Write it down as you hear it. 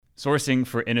Sourcing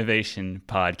for Innovation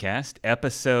podcast,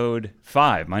 episode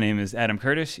 5. My name is Adam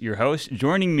Curtis, your host.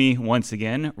 Joining me once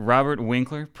again, Robert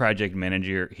Winkler, project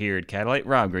manager here at Catalyte.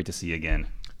 Rob, great to see you again.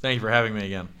 Thank you for having me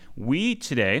again. We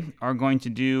today are going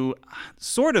to do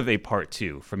sort of a part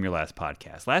 2 from your last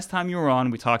podcast. Last time you were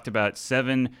on, we talked about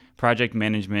 7 project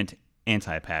management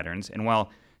anti-patterns. And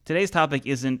while today's topic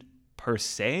isn't per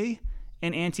se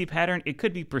an anti-pattern, it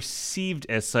could be perceived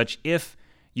as such if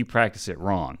you practice it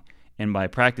wrong. And by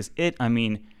practice it, I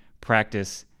mean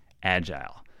practice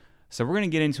agile. So we're going to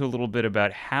get into a little bit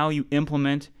about how you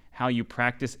implement, how you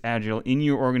practice agile in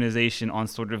your organization on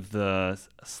sort of the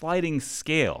sliding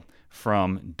scale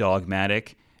from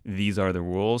dogmatic, these are the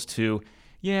rules, to,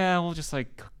 yeah, we'll just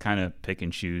like kind of pick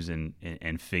and choose and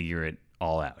figure it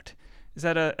all out. Is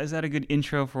that a good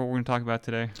intro for what we're going to talk about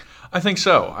today? I think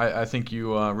so. I think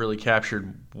you really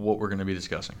captured what we're going to be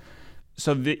discussing.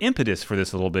 So the impetus for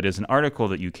this a little bit is an article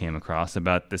that you came across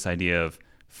about this idea of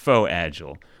faux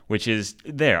agile, which is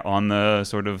there on the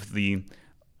sort of the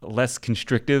less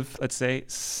constrictive, let's say,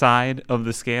 side of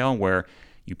the scale, where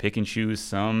you pick and choose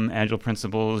some agile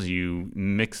principles, you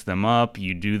mix them up,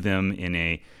 you do them in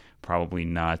a probably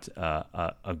not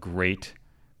a great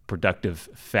productive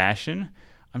fashion.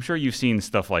 I'm sure you've seen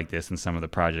stuff like this in some of the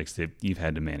projects that you've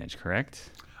had to manage,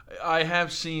 correct? I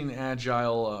have seen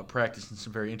agile practiced in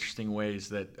some very interesting ways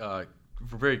that were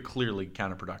very clearly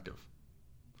counterproductive.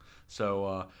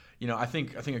 So, I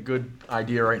think a good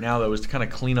idea right now, though, is to kind of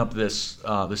clean up this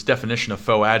definition of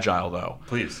faux agile, though.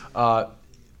 Please.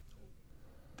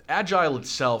 Agile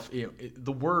itself,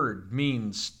 the word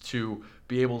means to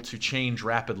be able to change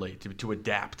rapidly, to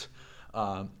adapt.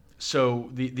 So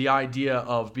the idea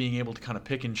of being able to kind of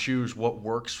pick and choose what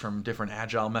works from different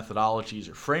agile methodologies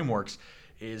or frameworks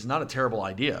is not a terrible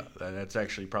idea. That's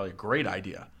actually probably a great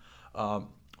idea.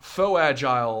 Faux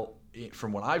agile,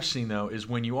 from what I've seen, though, is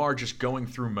when you are just going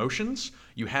through motions.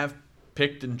 You have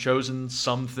picked and chosen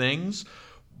some things,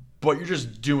 but you're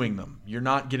just doing them. You're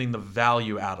not getting the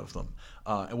value out of them,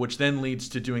 which then leads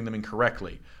to doing them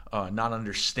incorrectly, not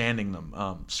understanding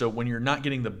them. So when you're not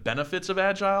getting the benefits of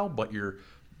agile, but you're,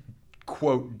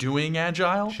 quote, doing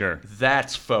agile, sure,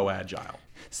 that's faux agile.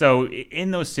 So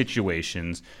in those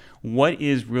situations, what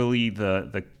is really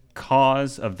the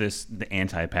cause of the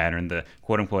anti-pattern, the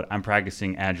quote-unquote, I'm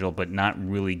practicing agile but not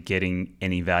really getting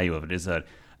any value of it? Is it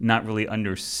not really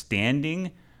understanding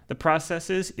the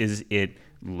processes? Is it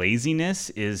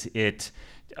laziness? Is it,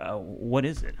 what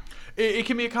is it? It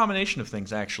can be a combination of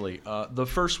things, actually. The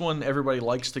first one everybody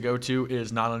likes to go to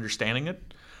is not understanding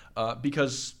it,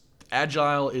 because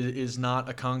agile is not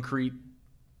a concrete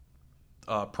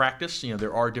practice.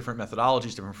 There are different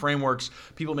methodologies, different frameworks.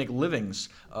 People make livings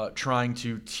trying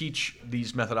to teach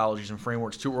these methodologies and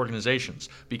frameworks to organizations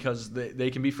because they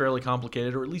can be fairly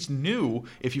complicated, or at least new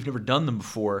if you've never done them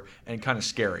before, and kind of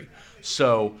scary.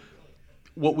 So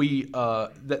what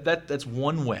that's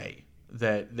one way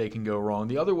that they can go wrong.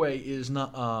 The other way is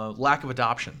not lack of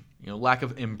adoption, lack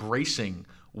of embracing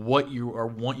what you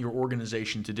want your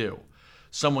organization to do.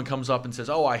 Someone comes up and says,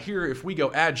 oh, I hear if we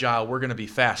go agile, we're going to be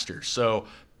faster. So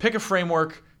pick a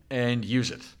framework and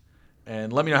use it.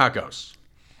 And let me know how it goes.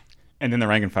 And then the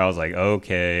rank and file is like,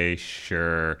 okay,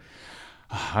 sure.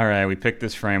 All right, we picked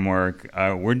this framework.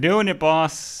 We're doing it,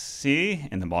 boss. See?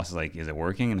 And the boss is like, is it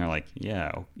working? And they're like,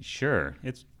 yeah, sure,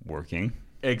 it's working.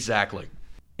 Exactly.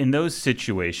 In those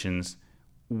situations,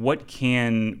 what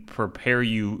can prepare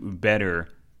you better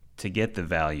to get the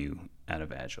value out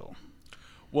of Agile?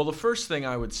 Well, the first thing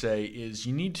I would say is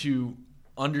you need to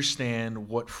understand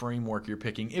what framework you're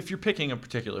picking, if you're picking a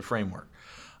particular framework.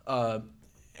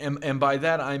 And by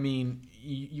that, I mean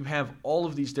you have all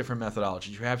of these different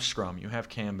methodologies. You have Scrum, you have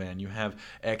Kanban, you have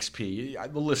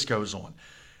XP, the list goes on.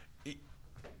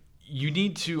 You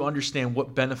need to understand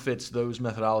what benefits those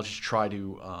methodologies try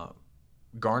to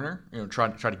garner, try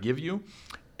to give you,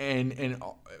 and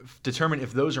determine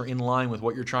if those are in line with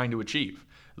what you're trying to achieve.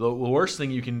 The worst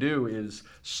thing you can do is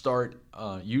start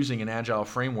using an agile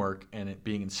framework and it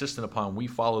being insistent upon we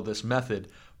follow this method,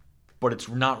 but it's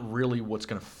not really what's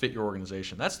going to fit your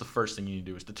organization. That's the first thing you need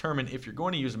to do, is determine if you're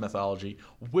going to use a methodology,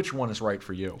 which one is right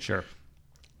for you. Sure.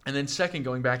 And then second,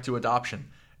 going back to adoption,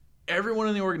 everyone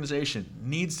in the organization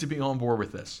needs to be on board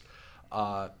with this.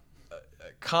 A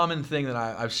common thing that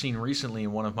I've seen recently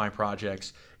in one of my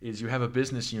projects is you have a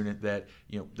business unit that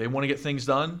they want to get things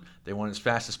done. They want it as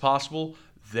fast as possible.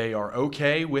 They are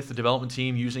okay with the development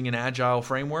team using an agile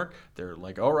framework. They're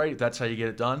like, all right, that's how you get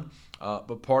it done.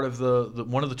 But part of the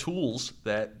one of the tools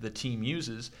that the team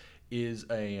uses is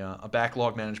a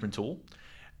backlog management tool,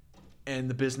 and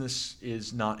the business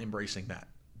is not embracing that.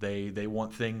 They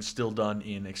want things still done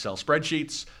in Excel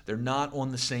spreadsheets. They're not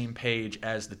on the same page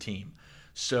as the team.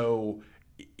 So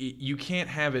you can't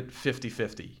have it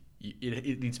 50-50.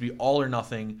 It needs to be all or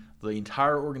nothing. The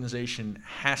entire organization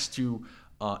has to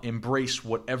embrace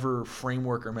whatever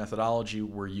framework or methodology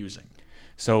we're using.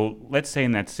 So let's say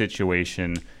in that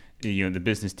situation, the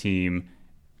business team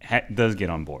does get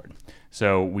on board.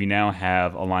 So we now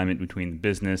have alignment between the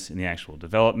business and the actual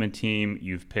development team.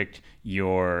 You've picked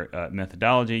your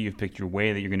methodology. You've picked your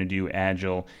way that you're going to do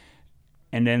Agile.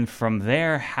 And then from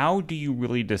there, how do you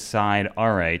really decide,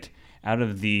 all right, out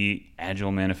of the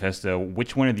Agile Manifesto,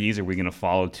 which one of these are we going to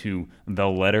follow to the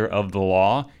letter of the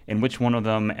law? And which one of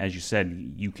them, as you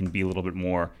said, you can be a little bit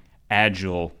more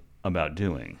agile about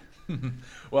doing?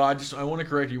 Well, I want to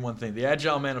correct you one thing. The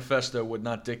Agile Manifesto would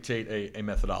not dictate a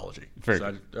methodology.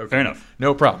 Fair enough.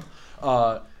 No problem.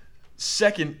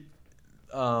 Second,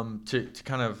 to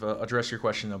kind of address your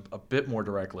question a bit more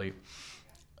directly,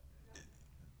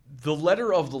 the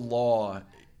letter of the law,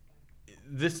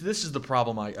 this is the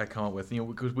problem I come up with.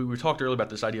 Because we talked earlier about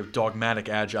this idea of dogmatic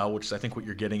Agile, which is I think what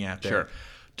you're getting at there. Sure.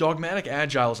 Dogmatic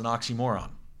Agile is an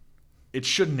oxymoron. It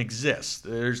shouldn't exist.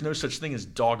 There's no such thing as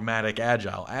dogmatic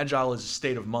Agile. Agile is a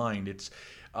state of mind. It's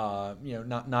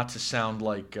not to sound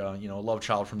like a love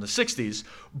child from the '60s,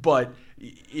 but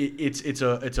it's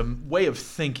a way of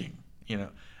thinking.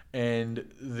 And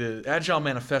the Agile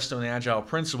Manifesto and the Agile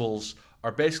Principles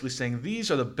are basically saying these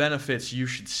are the benefits you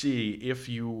should see if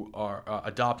you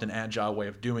adopt an Agile way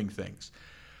of doing things.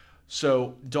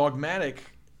 So dogmatic,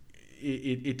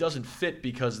 it doesn't fit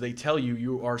because they tell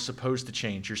you are supposed to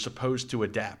change. You're supposed to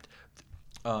adapt.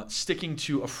 Sticking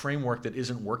to a framework that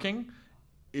isn't working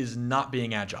is not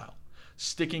being agile.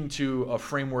 Sticking to a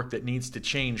framework that needs to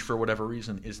change for whatever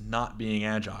reason is not being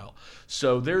agile.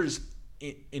 So there's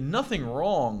nothing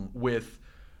wrong with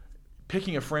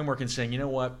picking a framework and saying, you know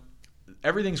what,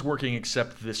 everything's working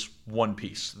except this one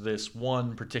piece, this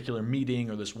one particular meeting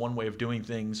or this one way of doing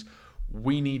things.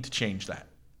 We need to change that.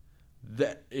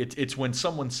 It's when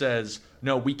someone says,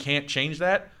 no, we can't change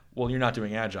that, well, you're not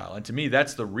doing Agile. And to me,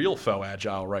 that's the real faux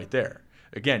Agile right there.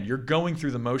 Again, you're going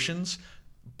through the motions,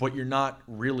 but you're not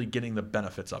really getting the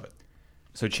benefits of it.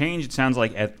 So change, it sounds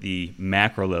like at the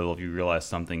macro level, if you realize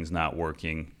something's not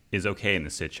working, is okay in the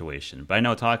situation. But I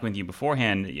know talking with you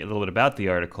beforehand a little bit about the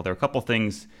article, there are a couple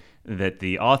things that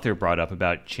the author brought up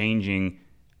about changing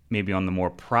maybe on the more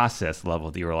process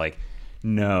level that you were like,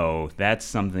 no, that's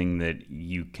something that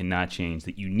you cannot change,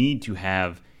 that you need to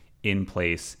have in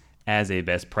place as a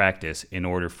best practice in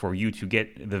order for you to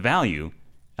get the value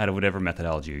out of whatever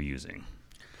methodology you're using.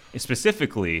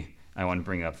 Specifically, I want to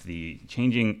bring up the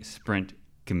changing sprint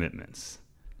commitments.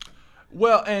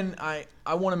 Well, and I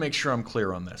want to make sure I'm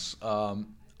clear on this.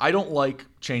 I don't like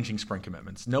changing sprint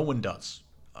commitments. No one does.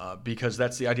 Because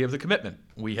that's the idea of the commitment.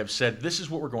 We have said this is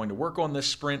what we're going to work on this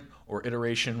sprint or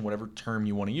iteration, whatever term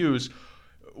you want to use.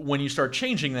 When you start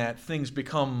changing that, things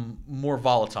become more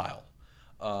volatile.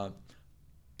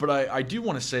 But I do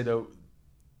want to say, though,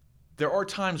 there are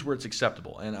times where it's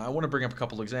acceptable. And I want to bring up a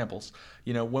couple of examples.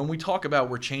 When we talk about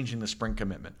we're changing the sprint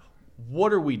commitment,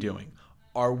 what are we doing?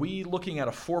 Are we looking at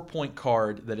a 4-point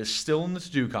card that is still in the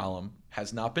to-do column,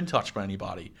 has not been touched by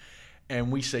anybody,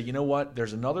 and we say, you know what,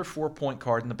 there's another 4-point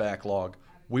card in the backlog.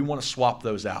 We want to swap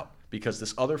those out because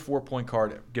this other 4-point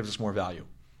card gives us more value.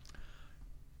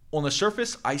 On the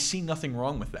surface, I see nothing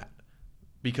wrong with that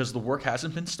because the work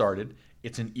hasn't been started.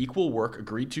 It's an equal work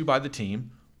agreed to by the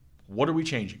team. What are we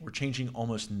changing? We're changing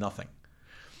almost nothing.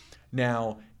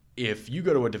 Now, if you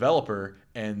go to a developer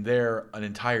and they're an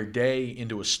entire day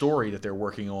into a story that they're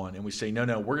working on and we say, no,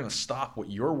 we're going to stop what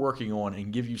you're working on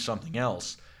and give you something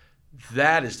else,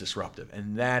 that is disruptive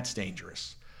and that's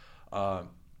dangerous.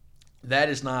 That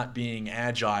is not being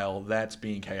agile, that's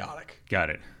being chaotic. Got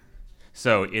it.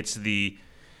 So it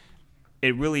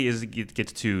really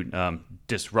gets to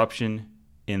disruption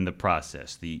in the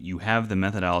process. You have the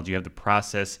methodology, you have the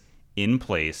process in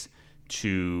place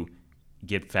to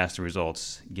get faster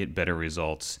results, get better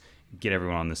results, get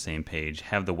everyone on the same page,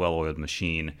 have the well-oiled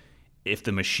machine. If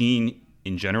the machine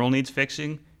in general needs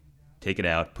fixing, take it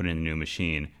out, put in a new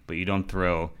machine, but you don't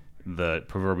throw the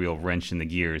proverbial wrench in the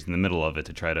gears in the middle of it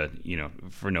to try to,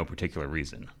 for no particular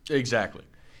reason. Exactly.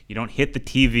 You don't hit the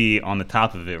TV on the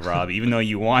top of it, Rob, even though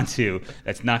you want to.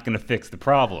 That's not going to fix the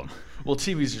problem. Well,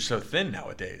 TVs are so thin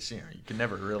nowadays, you can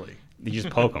never really. You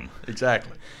just poke them.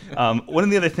 Exactly. One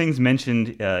of the other things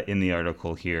mentioned in the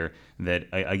article here that,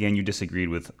 again, you disagreed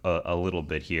with a little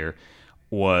bit here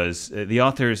was the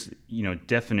author's,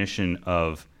 definition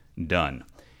of done.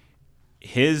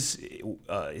 His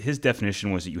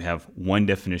definition was that you have one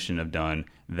definition of done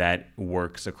that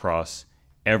works across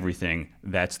everything,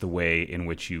 that's the way in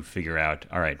which you figure out,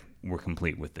 all right, we're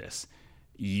complete with this.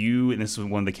 And this is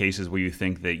one of the cases where you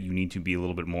think that you need to be a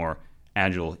little bit more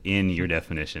agile in your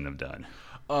definition of done.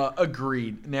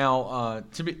 Agreed. Now,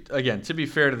 to be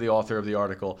fair to the author of the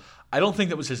article, I don't think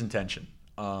that was his intention,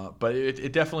 but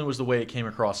it definitely was the way it came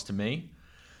across to me,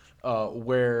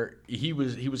 where he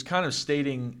was kind of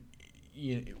stating,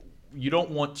 you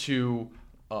don't want to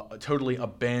totally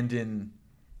abandon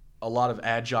a lot of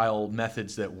agile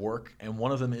methods that work, and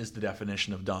one of them is the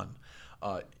definition of done.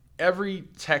 Every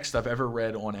text I've ever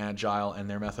read on agile and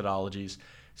their methodologies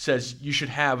says you should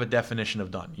have a definition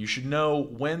of done. You should know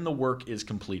when the work is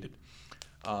completed.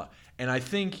 And I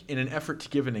think in an effort to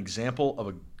give an example of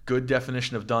a good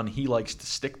definition of done he likes to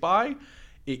stick by,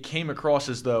 it came across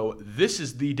as though this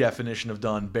is the definition of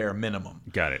done bare minimum.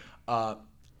 Got it.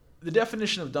 The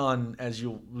definition of done, as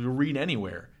you'll read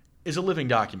anywhere, is a living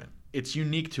document. It's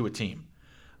unique to a team.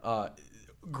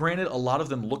 Granted, a lot of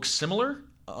them look similar,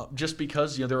 just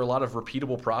because there are a lot of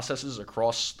repeatable processes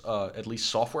across at least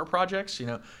software projects.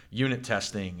 Unit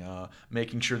testing,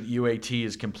 making sure that UAT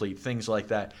is complete, things like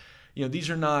that. These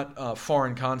are not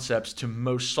foreign concepts to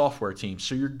most software teams,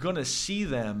 so you're going to see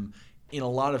them in a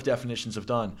lot of definitions of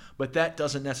done, but that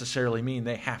doesn't necessarily mean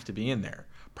they have to be in there.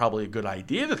 Probably a good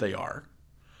idea that they are,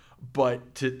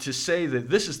 but to say that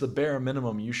this is the bare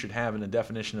minimum you should have in a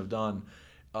definition of done,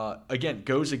 again,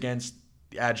 goes against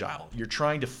agile. You're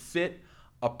trying to fit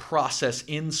a process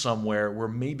in somewhere where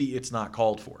maybe it's not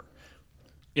called for.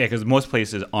 Yeah, because most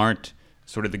places aren't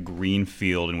sort of the green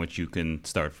field in which you can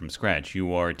start from scratch.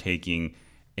 You are taking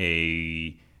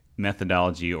a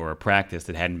methodology or a practice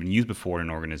that hadn't been used before in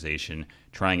an organization,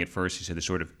 trying it first, you said, to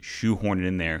sort of shoehorn it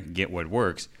in there, get what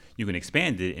works. You can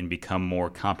expand it and become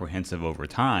more comprehensive over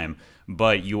time,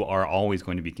 but you are always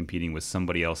going to be competing with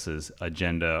somebody else's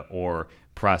agenda or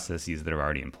processes that are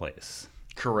already in place.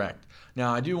 Correct.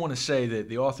 Now, I do want to say that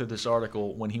the author of this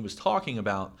article, when he was talking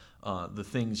about the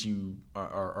things you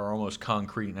are almost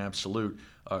concrete and absolute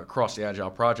across the Agile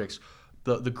projects,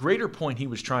 the greater point he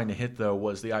was trying to hit, though,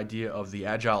 was the idea of the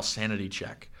Agile sanity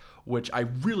check, which I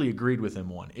really agreed with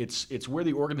him on. It's where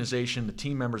the organization, the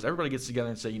team members, everybody gets together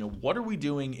and say, what are we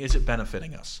doing? Is it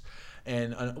benefiting us?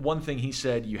 And one thing he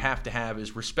said you have to have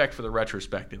is respect for the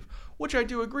retrospective, which I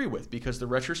do agree with, because the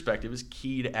retrospective is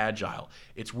key to Agile.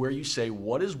 It's where you say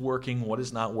what is working, what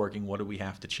is not working, what do we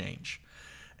have to change.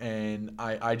 And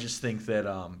I just think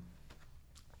that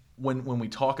when we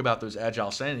talk about those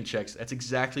Agile sanity checks, that's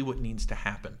exactly what needs to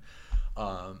happen.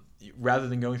 Rather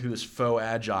than going through this faux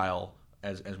Agile,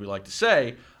 as we like to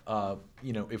say,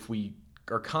 if we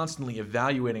are constantly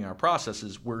evaluating our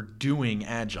processes, we're doing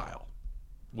Agile,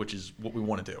 which is what we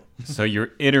want to do. So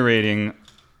you're iterating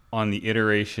on the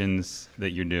iterations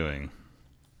that you're doing.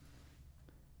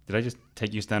 Did I just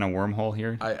take you down a wormhole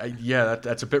here? Yeah,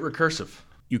 that's a bit recursive.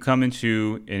 You come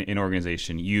into an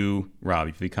organization. You, Rob,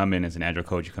 if you come in as an Agile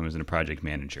coach, you come as a project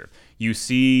manager. You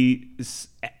see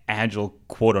Agile,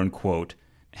 quote unquote,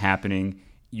 happening.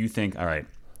 You think, all right,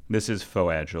 this is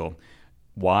faux Agile.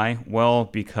 Why? Well,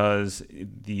 because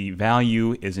the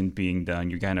value isn't being done.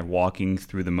 You're kind of walking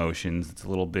through the motions. It's a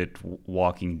little bit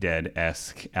Walking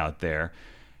Dead-esque out there.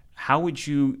 How would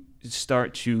you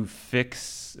start to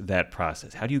fix that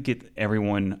process? How do you get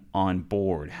everyone on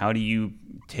board? How do you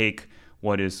take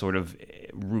what is sort of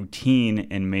routine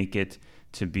and make it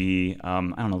to be, a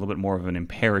little bit more of an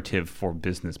imperative for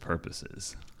business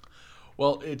purposes?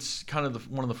 Well, it's kind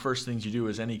of one of the first things you do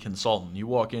as any consultant. You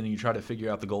walk in and you try to figure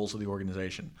out the goals of the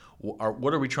organization.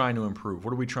 What are we trying to improve?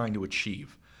 What are we trying to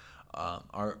achieve?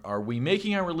 Are we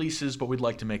making our releases, but we'd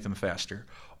like to make them faster?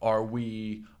 Are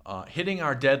we hitting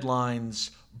our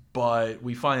deadlines, but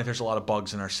we find that there's a lot of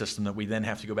bugs in our system that we then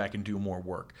have to go back and do more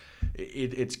work?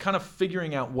 It's kind of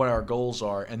figuring out what our goals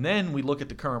are, and then we look at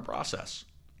the current process.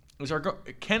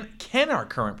 Can our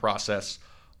current process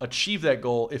achieve that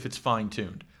goal if it's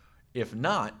fine-tuned? If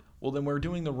not, well, then we're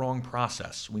doing the wrong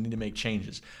process. We need to make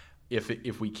changes.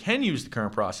 If we can use the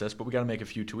current process, but we got to make a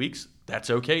few tweaks, that's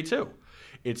okay too.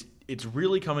 It's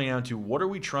really coming down to what are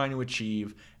we trying to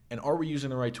achieve, and are we using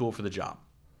the right tool for the job?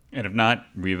 And if not,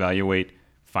 reevaluate,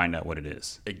 find out what it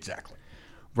is. Exactly.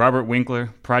 Robert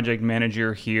Winkler, project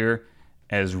manager here,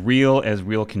 as real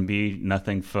can be,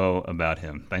 nothing faux about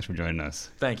him. Thanks for joining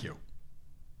us. Thank you.